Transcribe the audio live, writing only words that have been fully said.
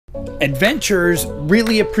Adventurers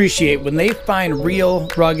really appreciate when they find real,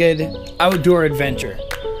 rugged, outdoor adventure.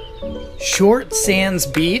 Short Sands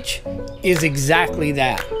Beach is exactly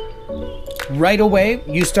that. Right away,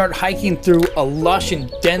 you start hiking through a lush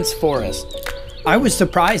and dense forest. I was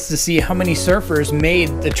surprised to see how many surfers made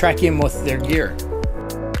the trek in with their gear.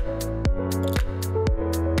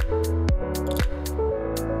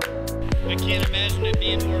 I can't imagine it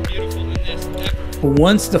being more beautiful than this ever.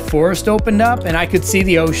 Once the forest opened up and I could see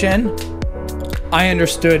the ocean, I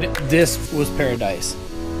understood this was paradise.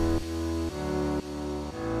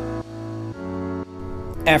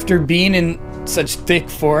 After being in such thick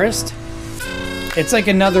forest, it's like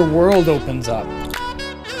another world opens up.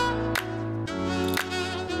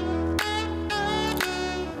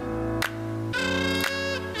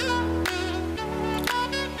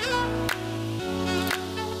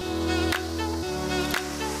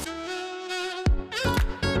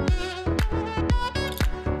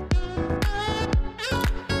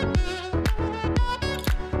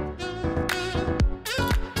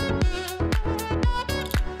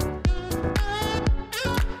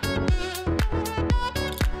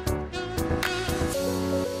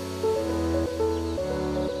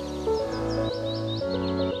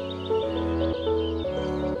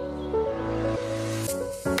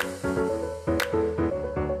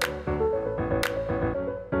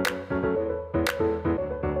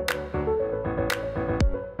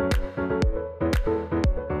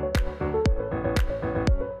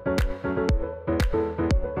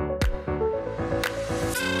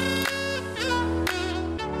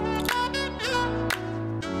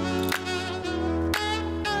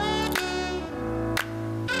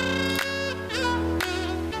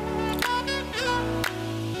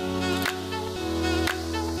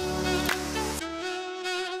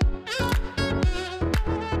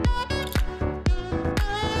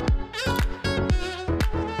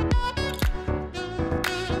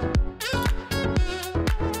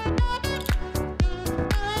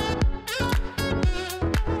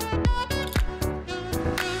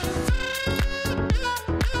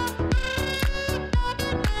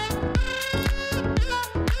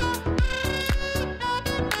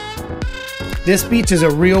 This beach is a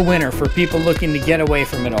real winner for people looking to get away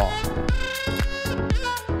from it all.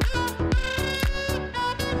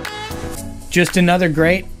 Just another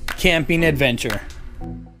great camping adventure.